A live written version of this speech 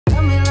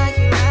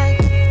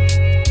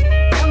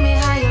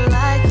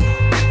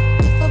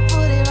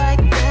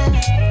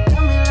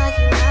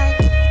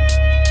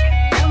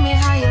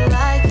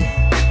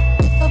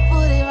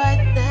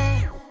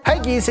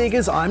Gear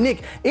Seekers, I'm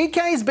Nick. EK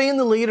has been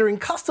the leader in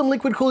custom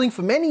liquid cooling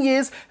for many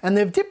years, and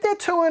they've dipped their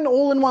toe in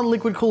all-in-one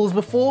liquid coolers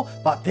before,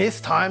 but this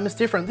time is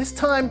different. This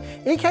time,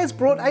 EK has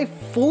brought a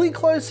fully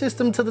closed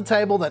system to the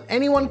table that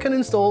anyone can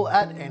install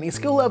at any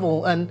skill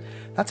level, and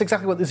that's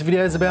exactly what this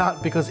video is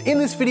about, because in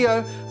this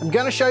video, I'm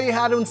going to show you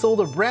how to install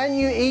the brand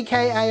new EK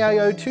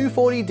AIO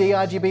 240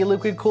 D-RGB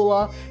liquid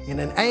cooler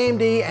in an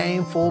AMD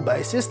AM4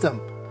 based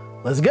system.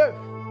 Let's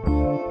go.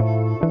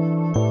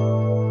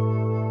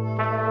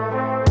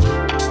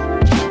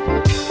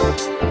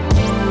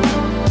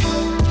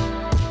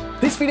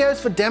 This video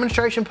is for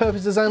demonstration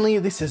purposes only.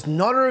 This is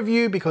not a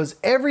review because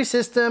every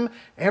system,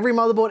 every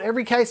motherboard,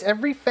 every case,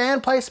 every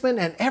fan placement,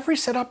 and every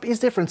setup is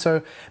different.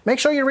 So make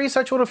sure you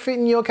research what will fit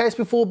in your case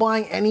before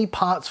buying any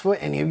parts for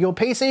any of your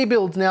PC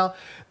builds. Now,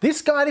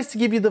 this guide is to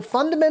give you the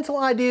fundamental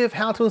idea of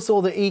how to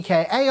install the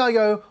EK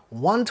AIO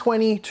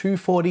 120,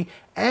 240,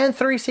 and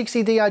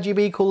 360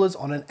 D-RGB coolers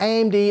on an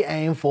AMD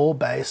AM4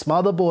 based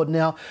motherboard.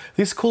 Now,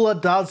 this cooler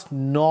does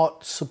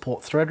not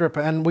support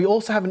Threadripper, and we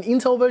also have an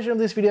Intel version of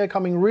this video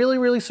coming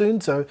really soon,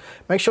 so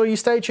make sure you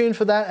stay tuned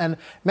for that, and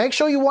make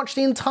sure you watch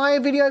the entire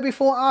video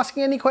before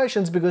asking any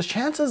questions, because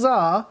chances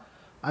are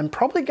I'm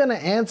probably going to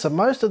answer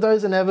most of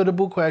those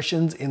inevitable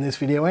questions in this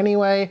video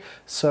anyway.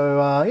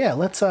 So yeah,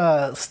 let's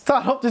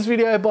start off this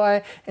video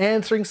by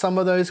answering some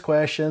of those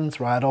questions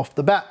right off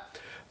the bat.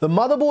 The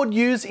motherboard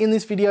used in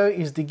this video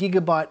is the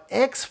Gigabyte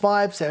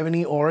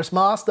X570 Aorus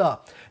Master.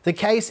 The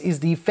case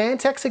is the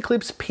Fantex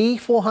Eclipse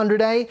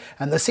P400A,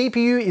 and the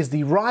CPU is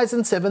the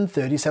Ryzen 7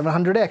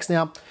 3700X.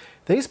 Now,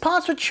 these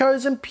parts were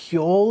chosen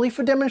purely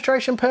for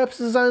demonstration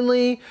purposes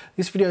only.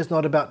 This video is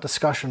not about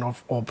discussion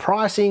of or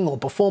pricing or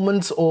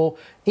performance or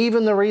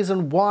even the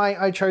reason why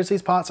I chose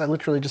these parts. I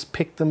literally just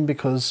picked them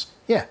because,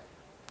 yeah,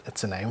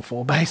 it's an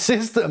AM4 based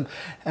system.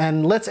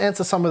 And let's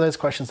answer some of those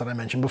questions that I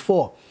mentioned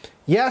before.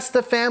 Yes,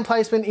 the fan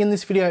placement in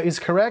this video is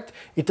correct.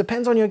 It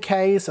depends on your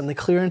case and the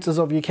clearances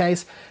of your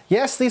case.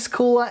 Yes, this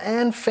cooler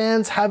and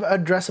fans have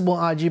addressable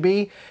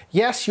RGB.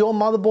 Yes, your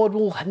motherboard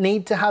will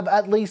need to have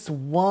at least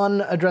one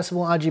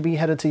addressable RGB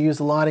header to use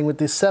the lighting with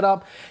this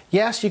setup.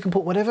 Yes, you can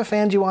put whatever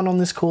fans you want on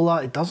this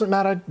cooler. It doesn't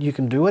matter. You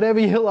can do whatever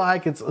you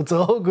like. It's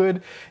all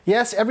good.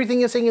 Yes, everything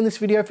you're seeing in this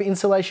video for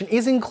installation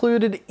is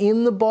included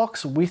in the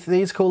box with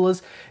these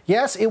coolers.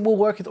 Yes, it will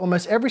work with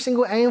almost every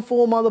single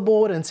AM4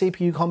 motherboard and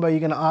CPU combo you're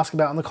going to ask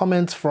about in the comments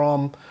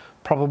from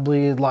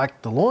probably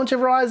like the launch of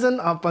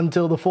Ryzen up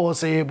until the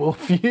foreseeable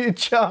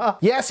future.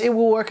 Yes, it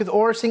will work with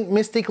AuraSync,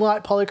 Mystic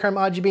Light, Polychrome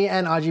RGB,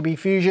 and RGB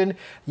Fusion.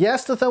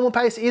 Yes, the thermal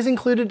paste is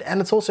included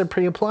and it's also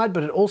pre-applied,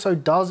 but it also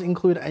does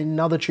include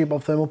another tube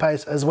of thermal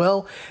paste as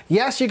well.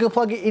 Yes, you can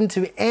plug it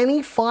into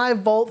any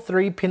 5-volt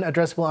 3-pin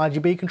addressable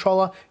RGB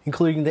controller,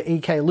 including the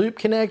EK Loop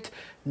Connect.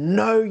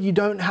 No, you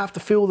don't have to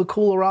fill the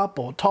cooler up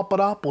or top it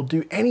up or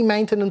do any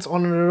maintenance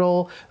on it at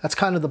all. That's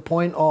kind of the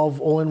point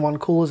of all-in-one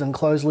coolers and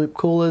closed-loop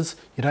coolers.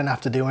 You don't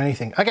have to do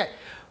anything. Okay,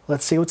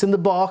 let's see what's in the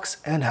box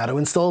and how to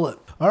install it.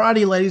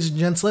 Alrighty, ladies and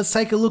gents, let's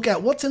take a look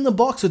at what's in the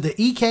box with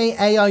the EK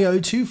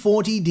AIO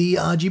 240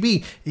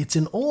 D-RGB. It's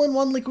an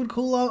all-in-one liquid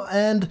cooler,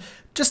 and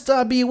just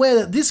be aware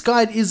that this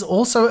guide is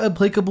also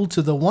applicable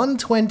to the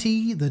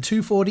 120, the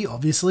 240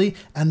 obviously,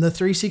 and the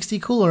 360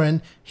 cooler,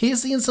 and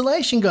here's the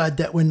installation guide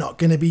that we're not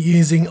going to be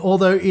using,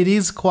 although it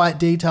is quite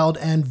detailed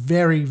and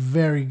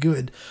very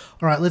good.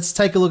 Alright, let's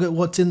take a look at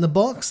what's in the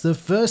box. The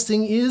first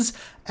thing is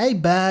a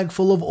bag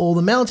full of all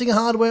the mounting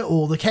hardware,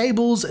 all the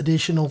cables,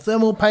 additional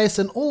thermal paste,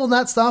 and all of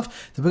that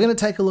stuff that we're going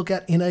to take a look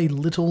at in a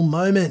little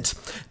moment.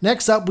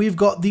 Next up, we've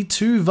got the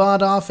two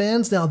Vardar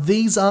fans. Now,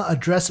 these are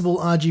addressable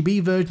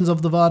RGB versions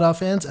of the Vardar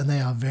fans, and they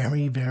are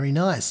very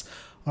nice.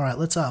 Alright,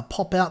 let's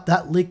pop out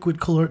that liquid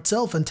cooler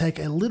itself and take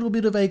a little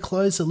bit of a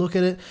closer look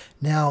at it.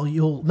 Now,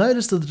 you'll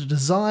notice that the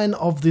design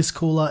of this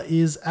cooler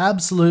is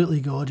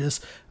absolutely gorgeous.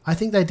 I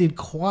think they did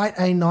quite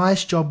a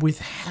nice job with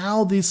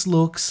how this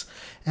looks,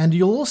 and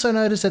you'll also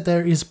notice that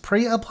there is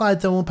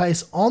pre-applied thermal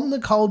paste on the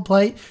cold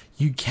plate.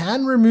 You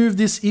can remove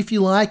this if you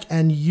like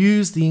and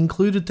use the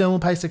included thermal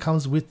paste that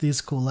comes with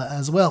this cooler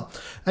as well.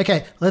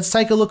 Okay, let's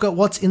take a look at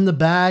what's in the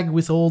bag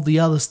with all the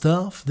other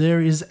stuff. There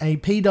is a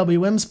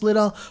PWM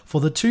splitter for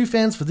the two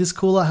fans for this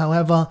cooler.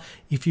 However,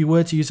 if you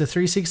were to use a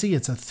 360,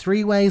 it's a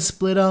 3-way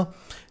splitter.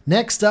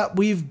 Next up,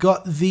 we've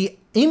got the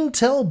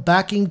Intel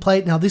backing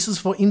plate. Now, this is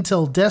for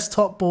Intel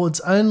desktop boards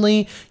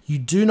only. You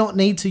do not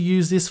need to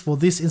use this for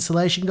this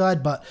installation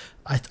guide, but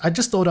I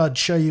just thought I'd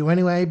show you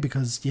anyway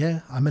because, yeah,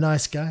 I'm a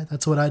nice guy.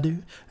 That's what I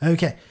do.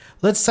 Okay,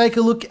 let's take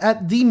a look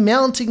at the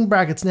mounting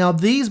brackets. Now,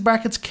 these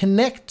brackets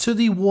connect to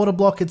the water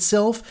block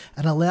itself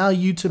and allow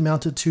you to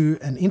mount it to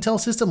an Intel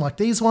system like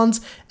these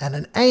ones and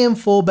an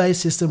AM4 based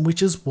system,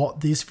 which is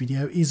what this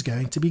video is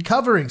going to be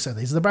covering. So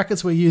these are the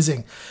brackets we're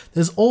using.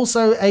 There's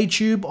also a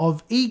tube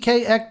of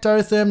EK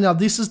Ectotherm. Now,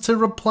 this is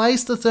to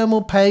replace the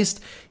thermal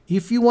paste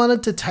if you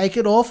wanted to take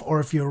it off or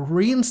if you're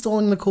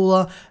reinstalling the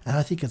cooler. And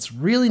I think it's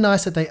really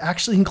nice that they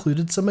actually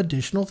included some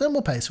additional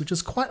thermal paste, which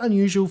is quite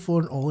unusual for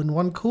an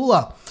all-in-one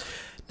cooler.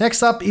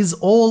 Next up is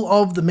all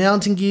of the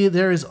mounting gear.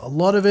 There is a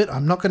lot of it.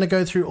 I'm not going to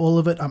go through all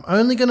of it. I'm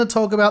only going to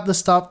talk about the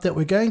stuff that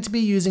we're going to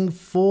be using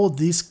for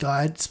this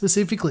guide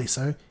specifically.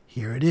 So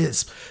here it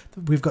is.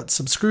 We've got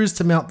some screws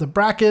to mount the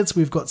brackets.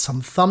 We've got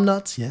some thumb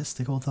nuts. Yes,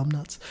 they're called thumb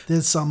nuts.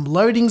 There's some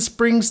loading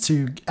springs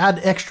to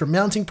add extra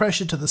mounting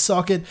pressure to the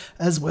socket,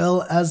 as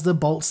well as the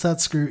bolts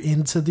that screw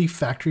into the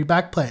factory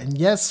backplate. And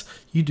yes,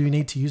 you do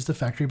need to use the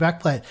factory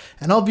backplate.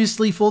 And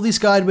obviously for this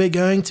guide, we're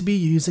going to be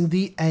using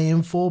the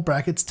AM4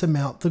 brackets to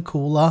mount the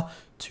cooler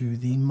to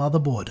the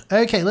motherboard.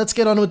 Okay, let's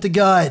get on with the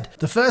guide.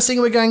 The first thing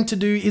we're going to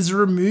do is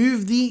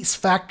remove the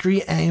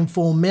factory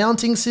AM4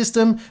 mounting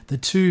system, the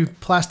two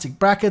plastic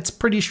brackets,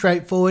 pretty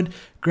straightforward.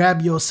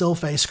 Grab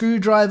yourself a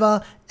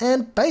screwdriver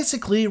and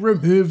basically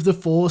remove the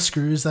 4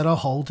 screws that are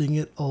holding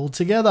it all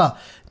together.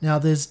 Now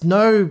there's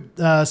no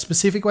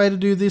specific way to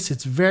do this.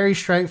 It's very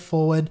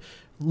straightforward.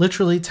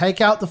 Literally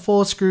take out the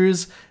 4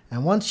 screws,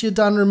 and once you're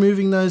done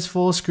removing those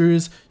 4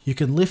 screws, you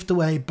can lift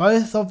away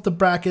both of the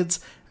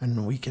brackets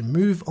and we can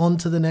move on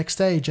to the next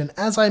stage. And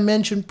as I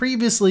mentioned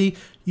previously,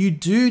 you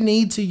do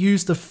need to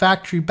use the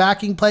factory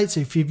backing plate.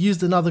 So if you've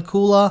used another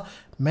cooler,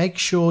 make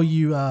sure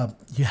you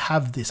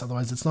have this,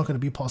 otherwise it's not going to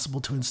be possible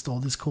to install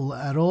this cooler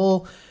at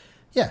all.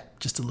 Yeah,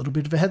 just a little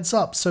bit of a heads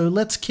up. So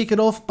let's kick it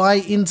off by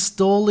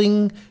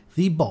installing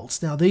the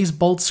bolts. Now these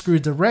bolts screw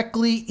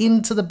directly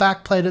into the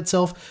back plate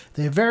itself.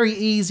 They're very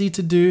easy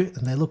to do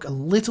and they look a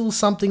little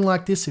something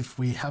like this if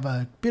we have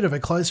a bit of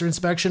a closer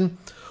inspection.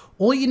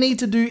 All you need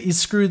to do is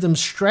screw them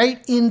straight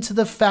into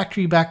the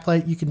factory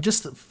backplate. You can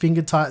just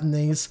finger tighten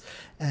these.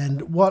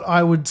 And what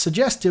I would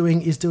suggest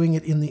doing is doing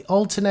it in the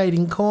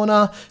alternating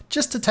corner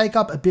just to take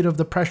up a bit of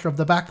the pressure of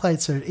the backplate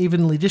so it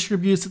evenly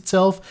distributes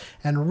itself,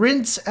 and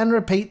rinse and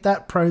repeat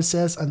that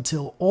process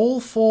until all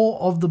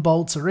 4 of the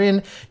bolts are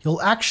in.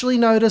 You'll actually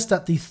notice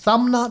that the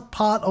thumb nut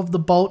part of the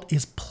bolt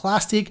is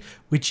plastic,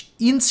 which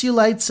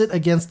insulates it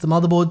against the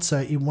motherboard so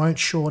it won't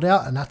short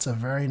out, and that's a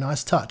very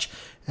nice touch.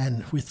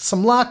 And with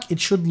some luck, it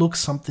should look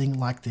something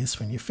like this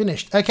when you're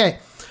finished. Okay,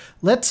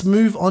 let's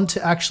move on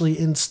to actually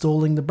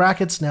installing the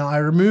brackets. Now I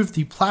removed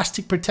the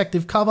plastic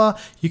protective cover.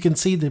 You can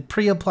see the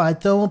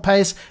pre-applied thermal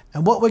paste.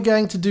 And what we're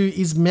going to do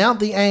is mount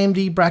the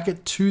AMD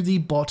bracket to the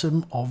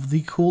bottom of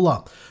the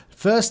cooler.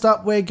 First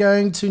up, we're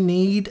going to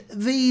need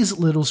these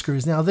little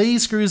screws. Now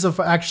these screws are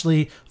for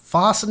actually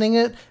fastening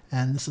it.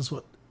 And this is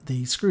what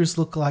the screws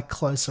look like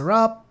closer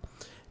up.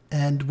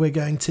 And we're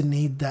going to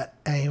need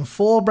that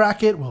AM4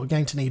 bracket. Well, we're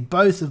going to need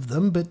both of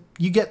them, but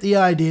you get the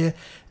idea.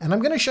 And I'm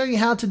going to show you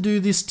how to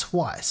do this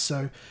twice.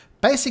 So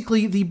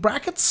basically the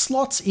bracket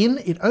slots in,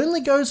 it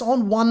only goes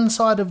on one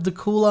side of the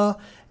cooler,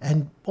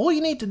 and all you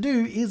need to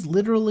do is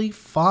literally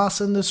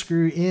fasten the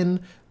screw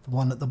in, the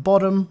one at the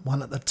bottom,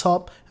 one at the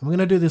top. And we're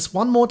going to do this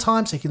one more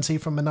time so you can see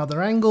from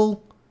another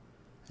angle,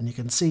 and you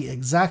can see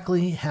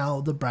exactly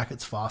how the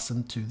bracket's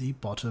fastened to the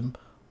bottom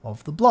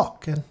of the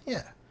block. And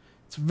yeah,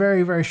 it's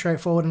very, very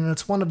straightforward, and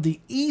it's one of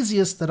the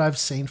easiest that I've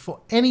seen for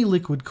any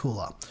liquid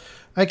cooler.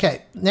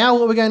 Okay, now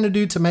what we're going to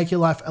do to make your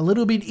life a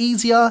little bit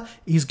easier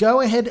is go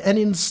ahead and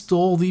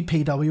install the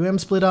PWM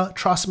splitter.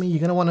 Trust me,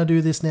 you're going to want to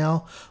do this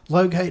now.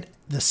 Locate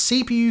the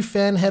CPU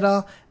fan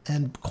header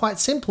and quite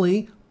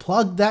simply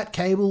plug that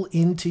cable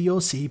into your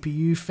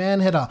CPU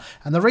fan header.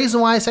 And the reason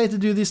why I say to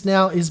do this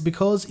now is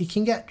because it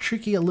can get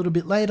tricky a little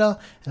bit later,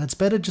 and it's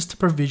better just to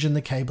provision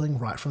the cabling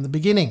right from the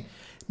beginning.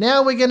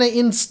 Now we're going to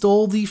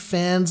install the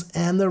fans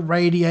and the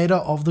radiator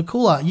of the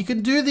cooler. You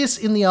can do this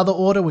in the other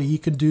order where you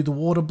can do the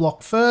water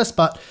block first,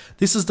 but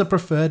this is the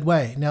preferred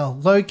way. Now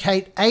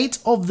locate 8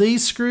 of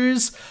these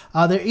screws.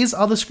 There is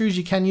other screws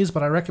you can use,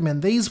 but I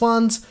recommend these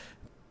ones.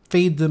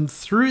 Feed them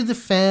through the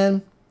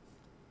fan,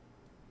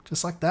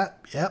 just like that.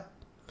 Yep.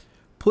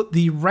 Put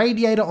the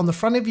radiator on the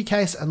front of your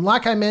case, and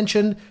like I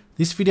mentioned,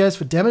 this video is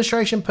for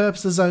demonstration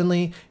purposes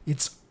only.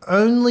 It's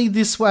only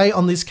this way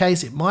on this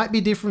case. It might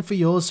be different for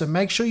yours, so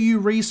make sure you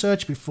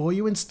research before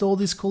you install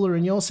this cooler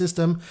in your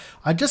system.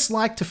 I just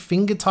like to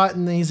finger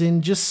tighten these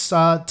in just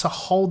to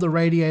hold the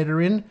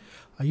radiator in.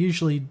 I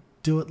usually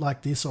do it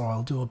like this, or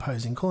I'll do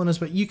opposing corners,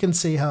 but you can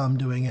see how I'm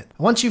doing it.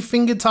 Once you've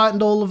finger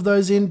tightened all of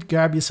those in,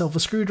 grab yourself a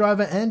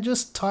screwdriver and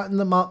just tighten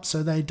them up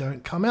so they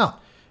don't come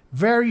out.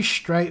 Very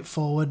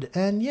straightforward,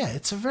 and yeah,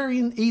 it's a very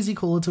easy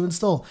cooler to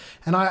install.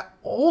 And I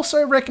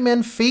also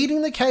recommend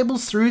feeding the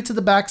cables through to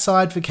the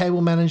backside for cable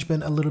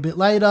management a little bit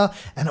later,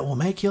 and it will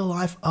make your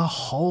life a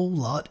whole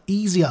lot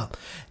easier.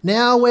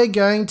 Now we're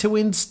going to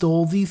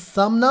install the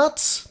thumb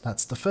nuts.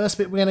 That's the first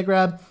bit we're going to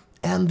grab,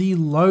 and the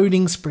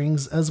loading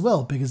springs as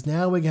well, because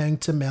now we're going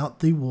to mount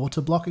the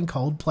water block and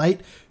cold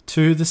plate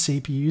to the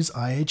CPU's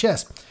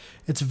IHS.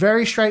 It's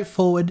very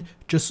straightforward.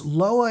 Just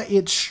lower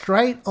it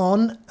straight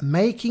on,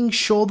 making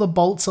sure the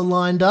bolts are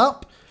lined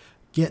up.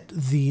 Get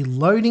the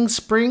loading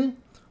spring,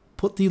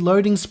 put the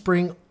loading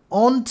spring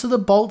onto the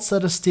bolts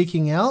that are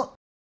sticking out.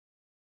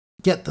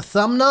 Get the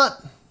thumb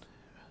nut.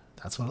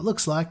 That's what it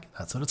looks like.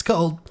 That's what it's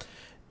called.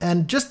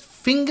 and just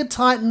finger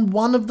tighten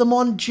one of them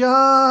on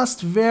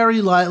just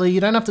very lightly.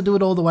 You don't have to do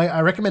it all the way.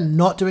 I recommend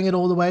not doing it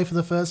all the way for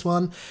the first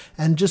one,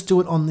 and just do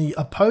it on the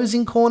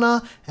opposing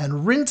corner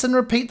and rinse and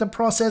repeat the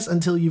process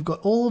until you've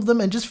got all of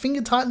them, and just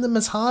finger tighten them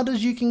as hard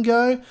as you can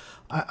go.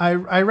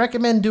 I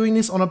recommend doing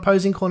this on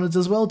opposing corners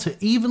as well to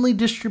evenly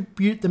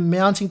distribute the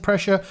mounting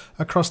pressure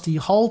across the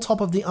whole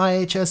top of the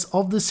IHS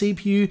of the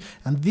CPU,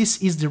 and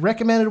this is the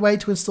recommended way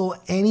to install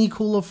any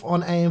cooler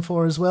on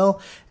AM4 as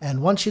well.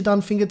 And once you're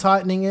done finger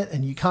tightening it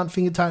and you can't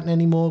finger tighten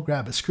anymore,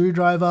 grab a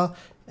screwdriver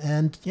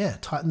and yeah,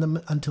 tighten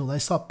them until they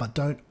stop, but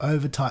don't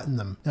over tighten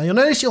them. Now you'll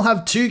notice you'll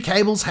have two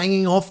cables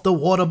hanging off the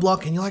water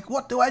block and you're like,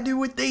 what do I do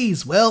with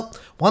these? Well,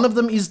 one of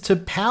them is to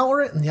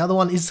power it and the other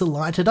one is to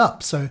light it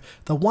up. So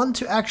the one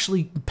to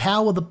actually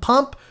power the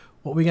pump,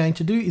 what we're going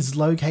to do is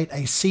locate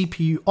a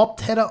CPU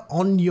opt header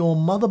on your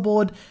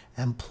motherboard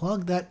and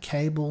plug that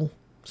cable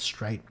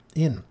straight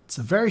in. It's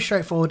very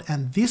straightforward,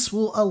 and this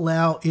will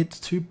allow it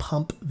to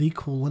pump the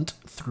coolant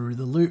through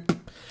the loop.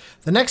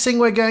 The next thing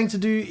we're going to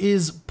do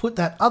is put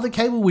that other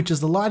cable, which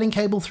is the lighting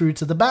cable, through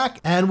to the back,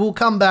 and we'll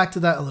come back to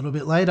that a little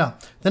bit later.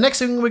 The next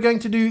thing we're going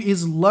to do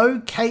is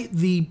locate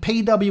the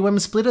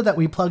PWM splitter that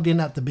we plugged in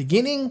at the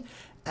beginning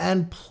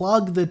and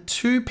plug the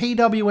two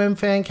PWM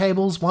fan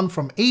cables, one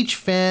from each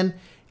fan,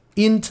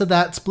 into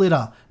that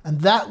splitter.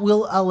 And that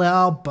will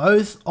allow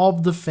both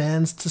of the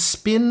fans to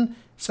spin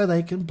so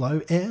they can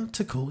blow air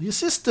to cool your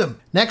system.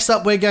 Next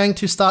up, we're going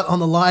to start on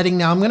the lighting.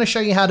 Now I'm going to show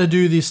you how to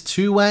do this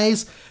two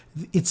ways.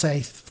 It's a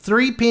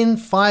 3-pin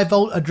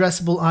 5-volt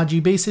addressable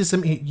RGB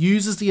system. It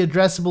uses the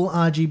addressable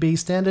RGB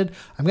standard.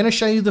 I'm going to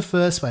show you the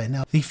first way.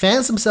 Now, the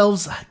fans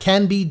themselves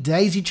can be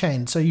daisy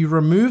chained. So you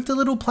remove the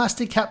little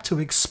plastic cap to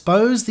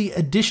expose the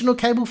additional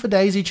cable for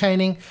daisy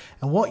chaining.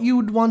 And what you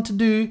would want to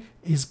do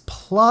is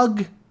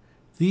plug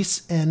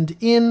this end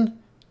in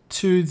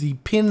to the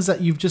pins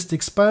that you've just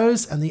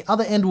exposed, and the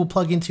other end will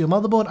plug into your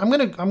motherboard. I'm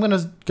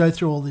gonna go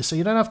through all this so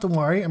you don't have to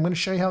worry. I'm gonna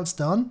show you how it's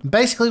done.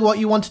 Basically what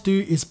you want to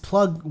do is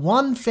plug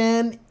one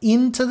fan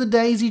into the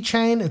daisy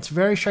chain. It's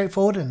very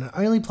straightforward and it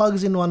only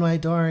plugs in one way.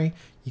 Don't worry,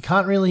 you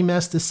can't really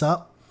mess this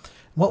up.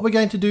 What we're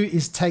going to do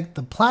is take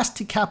the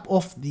plastic cap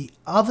off the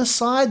other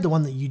side, the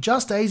one that you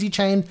just daisy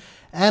chained,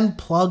 and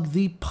plug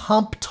the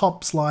pump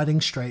top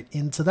sliding straight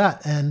into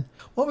that. And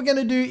what we're going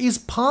to do is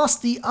pass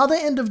the other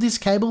end of this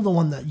cable, the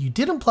one that you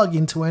didn't plug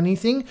into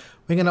anything,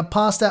 we're going to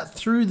pass that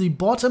through the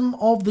bottom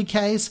of the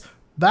case,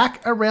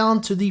 back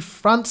around to the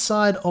front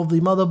side of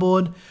the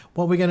motherboard.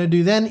 What we're going to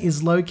do then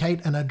is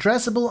locate an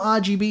addressable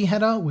RGB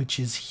header, which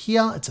is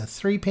here. It's a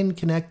 3-pin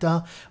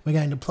connector. We're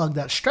going to plug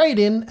that straight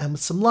in, and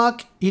with some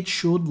luck, it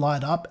should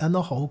light up and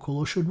the whole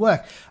cooler should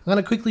work. I'm going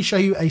to quickly show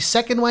you a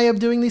second way of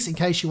doing this in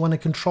case you want to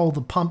control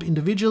the pump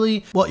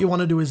individually. What you want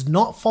to do is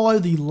not follow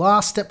the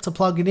last step to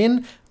plug it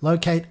in.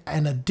 Locate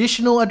an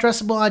additional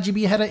addressable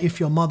RGB header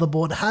if your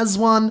motherboard has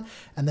one,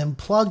 and then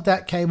plug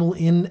that cable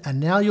in, and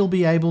now you'll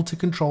be able to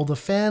control the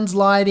fans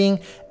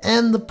lighting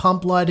and the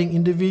pump lighting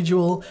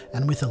individual,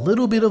 and with a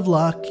little bit of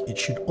luck, it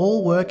should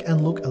all work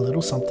and look a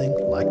little something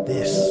like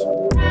this.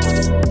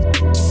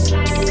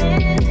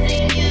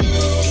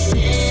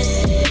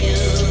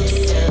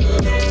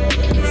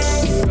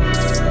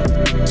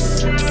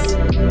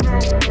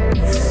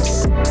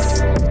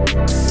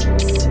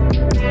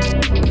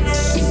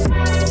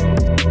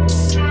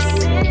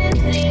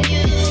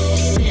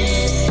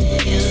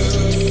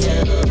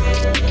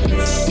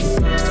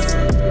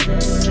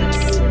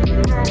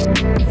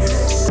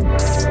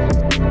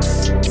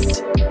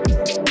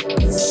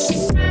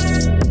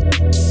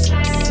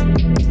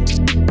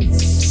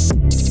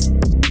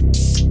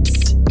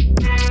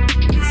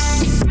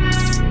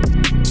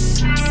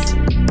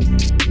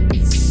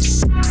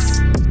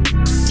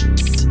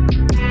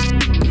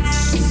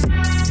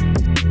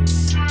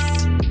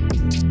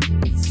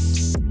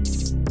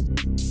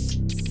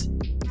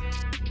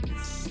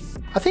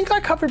 I think I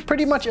covered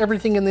pretty much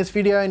everything in this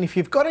video, and if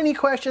you've got any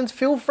questions,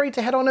 feel free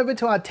to head on over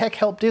to our Tech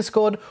Help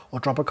Discord or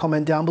drop a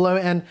comment down below,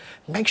 and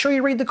make sure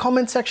you read the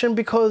comment section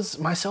because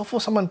myself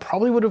or someone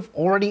probably would have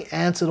already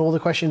answered all the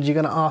questions you're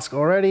going to ask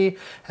already,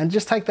 and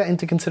just take that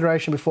into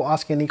consideration before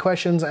asking any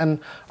questions. And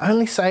I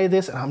only say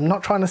this, and I'm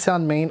not trying to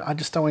sound mean, I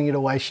just don't want you to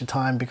waste your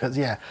time because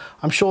yeah,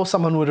 I'm sure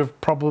someone would have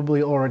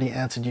probably already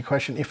answered your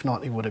question. If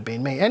not, it would have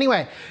been me.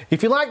 Anyway,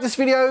 if you like this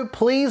video,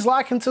 please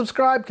like and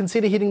subscribe,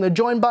 consider hitting the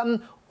join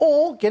button,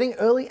 or getting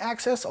early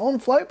access on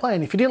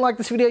Floatplane. If you didn't like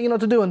this video, you know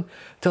what to do, and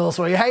tell us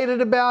what you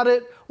hated about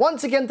it.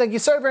 Once again, thank you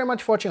so very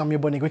much for watching. I'm your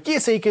boy Nick with Gear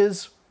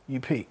Seekers.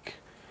 You peek,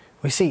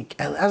 we seek.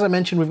 And as I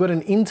mentioned, we've got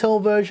an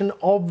Intel version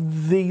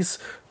of this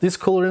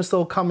cooler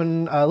install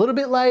coming a little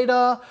bit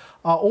later.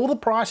 All the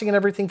pricing and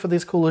everything for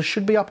this cooler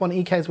should be up on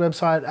EK's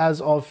website as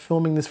of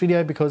filming this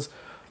video, because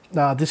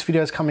this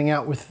video is coming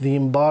out with the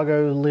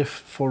embargo lift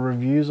for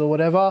reviews or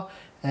whatever.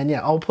 And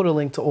yeah, I'll put a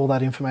link to all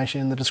that information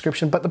in the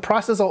description, but the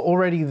prices are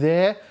already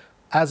there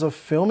as of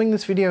filming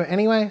this video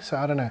anyway, so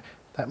I don't know.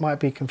 That might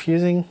be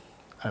confusing.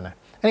 I don't know.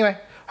 Anyway,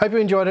 hope you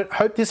enjoyed it.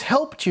 Hope this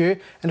helped you.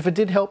 And if it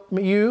did help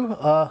you,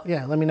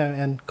 yeah, let me know,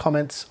 and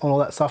comments on all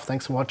that stuff.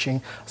 Thanks for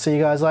watching. See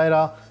you guys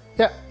later.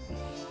 Yeah.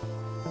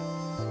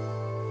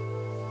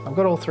 I've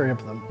got all three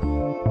of them.